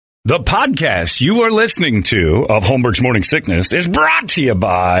The podcast you are listening to of Holmberg's Morning Sickness is brought to you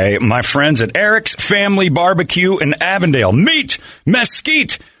by my friends at Eric's Family Barbecue in Avondale. Meet,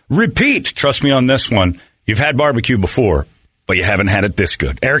 mesquite, repeat. Trust me on this one. You've had barbecue before, but you haven't had it this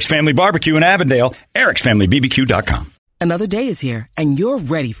good. Eric's Family Barbecue in Avondale, ericsfamilybbq.com. Another day is here, and you're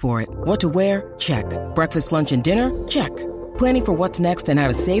ready for it. What to wear? Check. Breakfast, lunch, and dinner? Check. Planning for what's next and how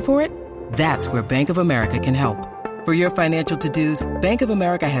to save for it? That's where Bank of America can help. For your financial to-dos, Bank of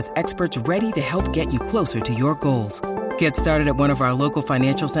America has experts ready to help get you closer to your goals. Get started at one of our local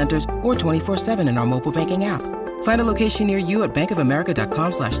financial centers or 24/7 in our mobile banking app. Find a location near you at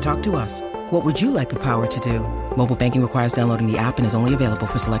bankofamerica.com/talktous. What would you like the power to do? Mobile banking requires downloading the app and is only available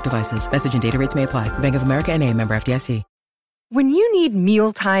for select devices. Message and data rates may apply. Bank of America N.A., member FDIC. When you need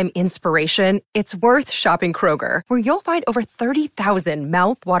mealtime inspiration, it's worth shopping Kroger, where you'll find over 30,000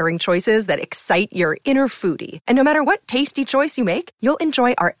 mouth-watering choices that excite your inner foodie. And no matter what tasty choice you make, you'll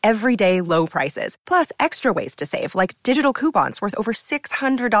enjoy our everyday low prices, plus extra ways to save, like digital coupons worth over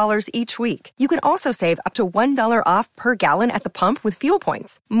 $600 each week. You can also save up to $1 off per gallon at the pump with fuel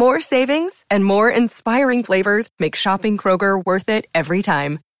points. More savings and more inspiring flavors make shopping Kroger worth it every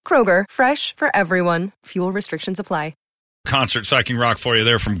time. Kroger, fresh for everyone. Fuel restrictions apply. Concert psyching rock for you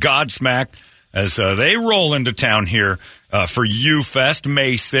there from Godsmack as they roll into town here for U-Fest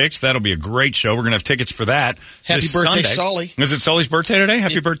May 6th. That'll be a great show. We're going to have tickets for that. Happy birthday, Sully. Is it Sully's birthday today?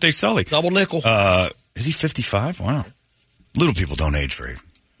 Happy birthday, Sully. Double nickel. Is he 55? Wow. Little people don't age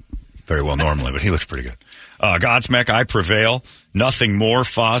very well normally, but he looks pretty good. Godsmack, I Prevail, Nothing More,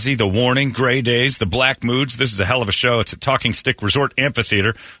 Fozzy, The Warning, Gray Days, The Black Moods. This is a hell of a show. It's at Talking Stick Resort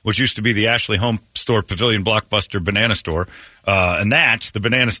Amphitheater, which used to be the Ashley Home Store Pavilion Blockbuster Banana Store. And that, the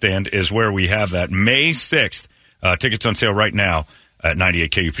Banana Stand, is where we have that May 6th. Tickets on sale right now at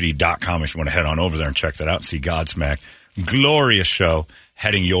 98kupd.com if you want to head on over there and check that out and see Godsmack. Glorious show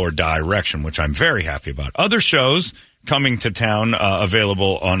heading your direction, which I'm very happy about. Other shows coming to town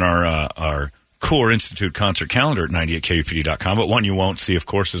available on our Core Institute concert calendar at 98kupd.com, but one you won't see, of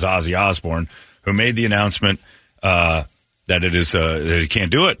course, is Ozzy Osbourne, who made the announcement that it is that he can't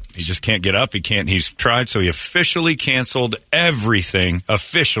do it. He just can't get up. He's tried, so he officially canceled everything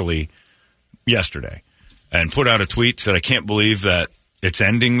officially yesterday and put out a tweet, said, I can't believe that it's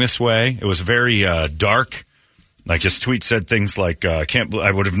ending this way. It was very dark. Like, his tweet said things like, I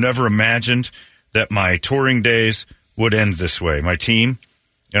would have never imagined that my touring days would end this way. My team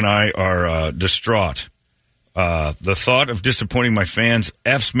and I are distraught. The thought of disappointing my fans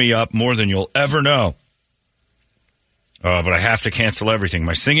F's me up more than you'll ever know. But I have to cancel everything.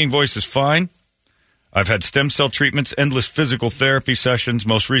 My singing voice is fine. I've had stem cell treatments, endless physical therapy sessions,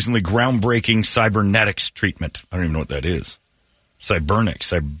 most recently groundbreaking cybernetics treatment. I don't even know what that is.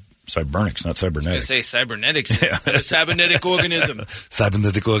 Cybernetics, not cybernetics. I was going to say cybernetics is a cybernetic organism.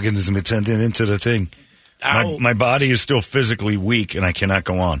 Cybernetic organism. It turned into the thing. My body is still physically weak, and I cannot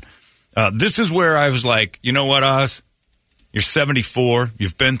go on. This is where I was like, you know what, Oz? You're 74.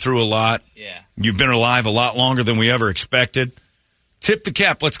 You've been through a lot. Yeah. You've been alive a lot longer than we ever expected. Tip the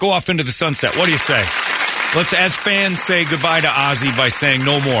cap. Let's go off into the sunset. What do you say? Let's, as fans, say goodbye to Ozzy by saying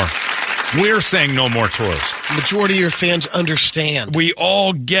no more. We're saying no more tours. The majority of your fans understand. We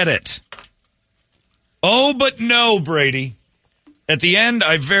all get it. Oh, but no, Brady. At the end,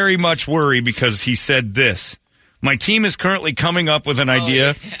 I very much worry because he said this. My team is currently coming up with an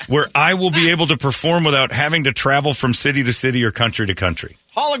idea where I will be able to perform without having to travel from city to city or country to country.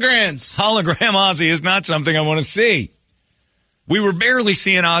 Holograms. Hologram Ozzy is not something I want to see. We were barely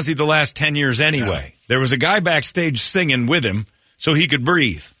seeing Ozzy the last 10 years anyway. Yeah. There was a guy backstage singing with him so he could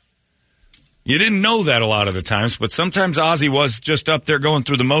breathe. You didn't know that a lot of the times, but sometimes Ozzy was just up there going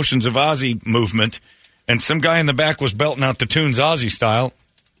through the motions of Ozzy movement, and some guy in the back was belting out the tunes Ozzy style,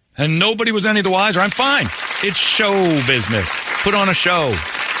 and nobody was any the wiser. I'm fine. It's show business. Put on a show.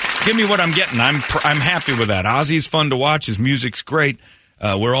 Give me what I'm getting. I'm happy with that. Ozzy's fun to watch. His music's great.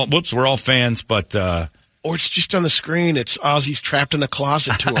 We're all fans, but or it's just on the screen. It's Ozzy's Trapped in a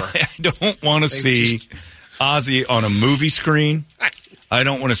Closet tour. I don't want to see Ozzy on a movie screen. I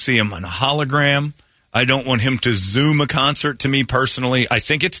don't want to see him on a hologram. I don't want him to Zoom a concert to me personally. I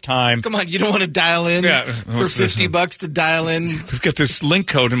think it's time. Come on, you don't want to dial in for $50 to dial in? I've got this link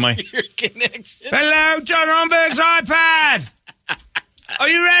code in my your connection. Hello, John Romberg's iPad. Are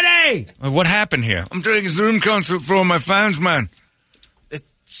you ready? What happened here? I'm doing a Zoom concert for all my fans, man.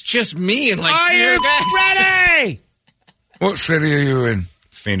 It's just me and like Are you guys. Ready? What city are you in?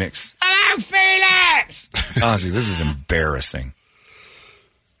 Phoenix. Hello, Phoenix. Ozzy, this is embarrassing.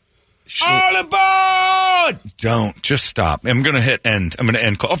 All aboard! Don't. Just stop. I'm going to hit end. I'm going to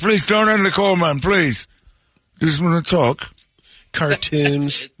end call. Oh, please don't end the call, man. Please. Just want to talk.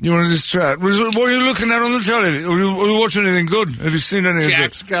 Cartoons. You want to just chat? What are you looking at on the telly? Are you watching anything good? Have you seen any of it?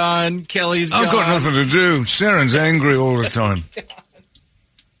 Jack's gone. Kelly's gone. I've got nothing to do. Sharon's angry all the time.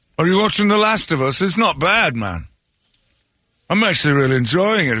 Are you watching The Last of Us? It's not bad, man. I'm actually really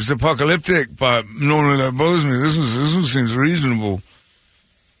enjoying it. It's apocalyptic, but normally that bothers me. This one seems reasonable.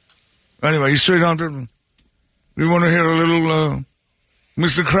 Anyway, you straight on to... You want to hear a little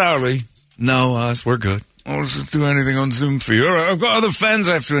Mr. Crowley? No, Oz, we're good. I'll just do anything on Zoom for you. All right, I've got other fans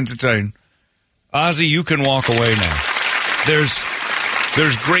I have to entertain. Ozzy, you can walk away now. There's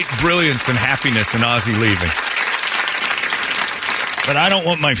great brilliance and happiness in Ozzy leaving. But I don't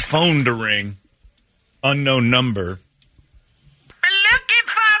want my phone to ring. Unknown number. Looking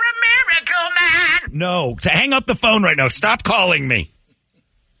for a miracle man. No, hang up the phone right now. Stop calling me.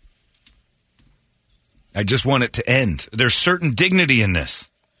 I just want it to end. There's certain dignity in this.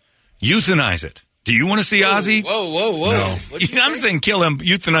 Euthanize it. Do you want to see Ozzy? Whoa. No. I'm saying kill him,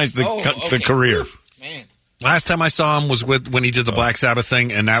 euthanize the career. Man. Last time I saw him was when he did the Black Sabbath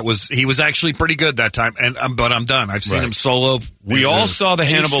thing, and he was actually pretty good that time. But I'm done. I've seen him solo. We all saw the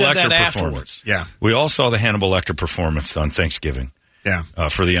Hannibal Lecter performance. Afterwards. Yeah, we all saw the Hannibal Lecter performance on Thanksgiving. Yeah,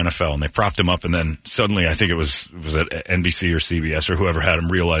 for the NFL, and they propped him up, and then suddenly I think it was at NBC or CBS or whoever had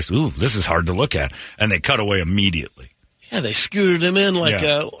him realized, ooh, this is hard to look at, and they cut away immediately. Yeah, they scooted him in like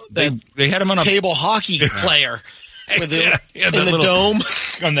they had him on a table hockey player with in the dome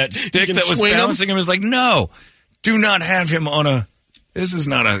on that stick that was bouncing him. It was like, no, do not have him on a. This is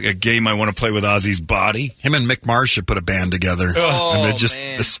not a game I want to play with Ozzy's body. Him and Mick Mars should put a band together. Oh, and just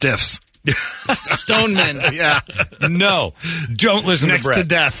man. The Stiffs. Stone Men. Yeah. No. Don't listen Next to Brett. to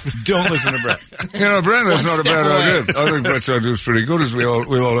death. Don't listen to Brett. Brett, that's not a bad idea. I think Brett's idea is pretty good, as we all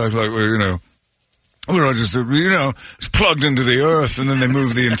act like we're all just, plugged into the earth, and then they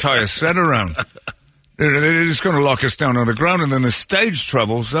move the entire set around. They're just going to lock us down on the ground, and then the stage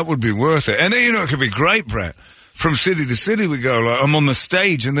troubles, that would be worth it. And then, it could be great, Brett. From city to city we go, like, I'm on the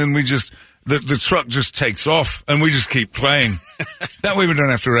stage, and then we just... The truck just takes off, and we just keep playing. That way we don't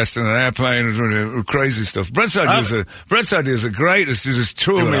have to rest in an airplane or doing crazy stuff. Brett's ideas are great. It's to just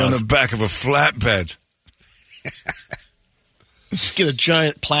tour me on the back of a flatbed. Just get a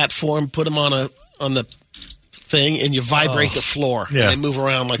giant platform, put them on the thing, and you vibrate the floor. Yeah. And they move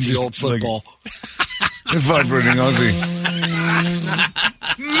around like the old football. It's vibrating Ozzy.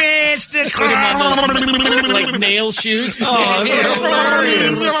 Mr. Put him on those, like nail shoes. Oh,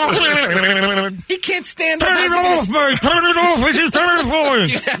 He can't stand up. Turn it off, mate! Turn it off! This is terrifying!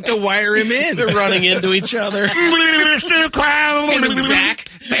 You have to wire him in. they're running into each other. Mr. Him and Crowley! Zach.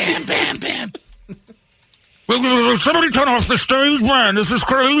 Bam, bam, bam. Somebody turn off the stage, man! This is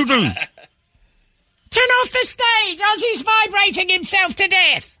crazy! Turn off the stage. Ozzy's vibrating himself to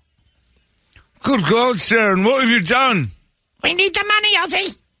death. Good God, Sharon, what have you done? We need the money,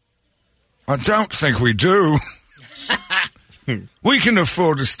 Ozzy. I don't think we do. We can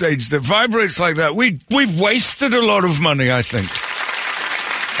afford a stage that vibrates like that. We've wasted a lot of money, I think.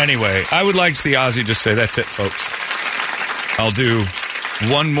 Anyway, I would like to see Ozzy just say, that's it, folks. I'll do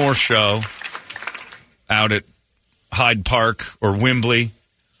one more show out at Hyde Park or Wembley,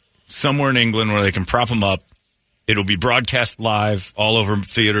 somewhere in England where they can prop him up. It'll be broadcast live all over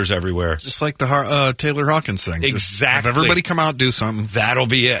theaters everywhere. Just like the Taylor Hawkins thing. Exactly. Just have everybody come out, do something. That'll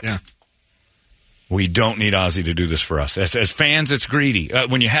be it. Yeah. We don't need Ozzy to do this for us. As fans, it's greedy.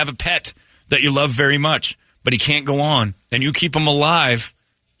 When you have a pet that you love very much, but he can't go on, and you keep him alive,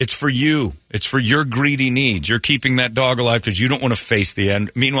 it's for you. It's for your greedy needs. You're keeping that dog alive because you don't want to face the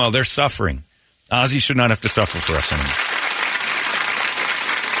end. Meanwhile, they're suffering. Ozzy should not have to suffer for us anymore.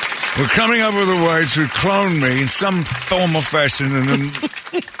 We're coming up with a way to clone me in some form or fashion, and then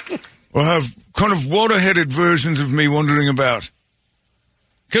we'll have kind of water-headed versions of me wandering about.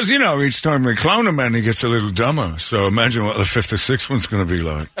 Because, each time we clone a man, he gets a little dumber. So imagine what the fifth or sixth one's going to be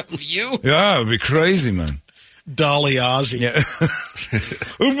like. You? Yeah, it would be crazy, man. Dolly Ozzy. Yeah.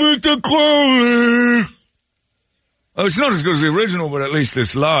 Victor Crowley! Oh, it's not as good as the original, but at least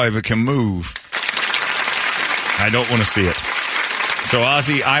it's live. It can move. I don't want to see it. So,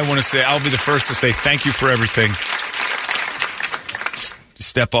 Ozzy, I'll be the first to say thank you for everything.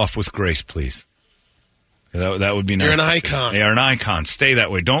 Step off with grace, please. That would be nice. You're an to icon. See. You're an icon. Stay that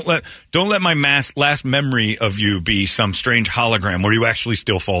way. Don't let my last memory of you be some strange hologram where you actually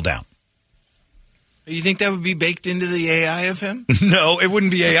still fall down. You think that would be baked into the AI of him? No, it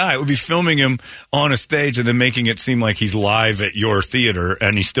wouldn't be AI. It would be filming him on a stage and then making it seem like he's live at your theater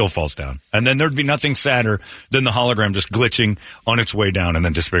and he still falls down. And then there'd be nothing sadder than the hologram just glitching on its way down and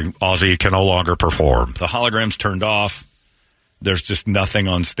then just being, Ozzy can no longer perform. The hologram's turned off. There's just nothing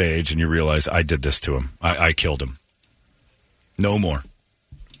on stage and you realize I did this to him. I killed him. No more.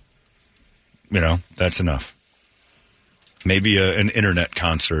 That's enough. Maybe an internet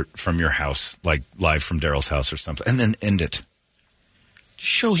concert from your house, like live from Daryl's house or something, and then end it.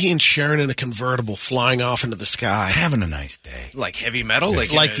 Show he and Sharon in a convertible flying off into the sky. Having a nice day. Like heavy metal?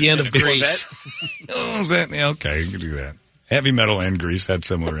 Like the end of Grease. Oh, is that? Yeah, okay, you can do that. Heavy metal and Grease had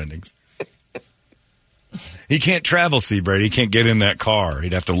similar endings. He can't travel, Brady. He can't get in that car.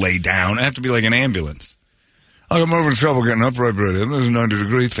 He'd have to lay down. It'd have to be like an ambulance. I'm having trouble getting upright, Brady. This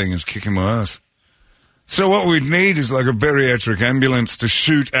 90-degree thing is kicking my ass. So what we'd need is like a bariatric ambulance to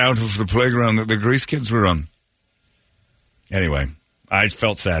shoot out of the playground that the Grease kids were on. Anyway, I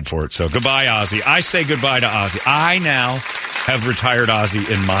felt sad for it. So goodbye, Ozzy. I say goodbye to Ozzy. I now have retired Ozzy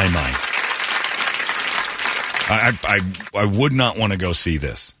in my mind. I would not want to go see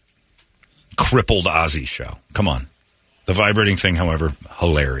this crippled Ozzy show. Come on. The vibrating thing, however,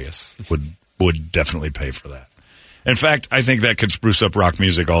 hilarious. Would definitely pay for that. In fact, I think that could spruce up rock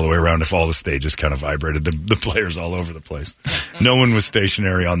music all the way around if all the stages kind of vibrated. The players all over the place. No one was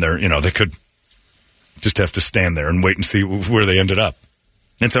stationary on their, they could just have to stand there and wait and see where they ended up.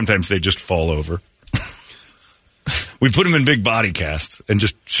 And sometimes they just fall over. We put them in big body casts and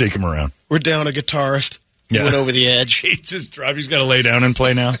just shake them around. We're down a guitarist. Yeah. Went over the edge. He's got to lay down and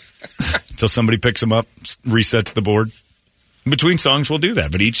play now until somebody picks him up, resets the board. Between songs, we'll do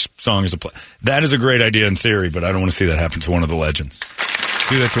that, but each song is a play. That is a great idea in theory, but I don't want to see that happen to one of the legends.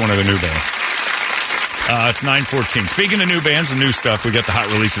 Do that to one of the new bands. It's 9:14. Speaking of new bands and new stuff, we got the hot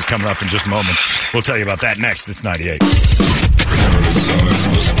releases coming up in just a moment. We'll tell you about that next. It's 98.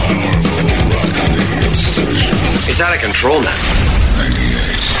 It's out of control now.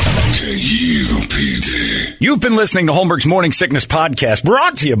 You've been listening to Holmberg's Morning Sickness Podcast,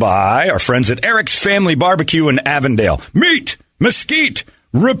 brought to you by our friends at Eric's Family Barbecue in Avondale. Meet, mesquite,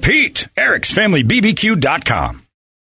 repeat. Eric'sFamilyBBQ.com.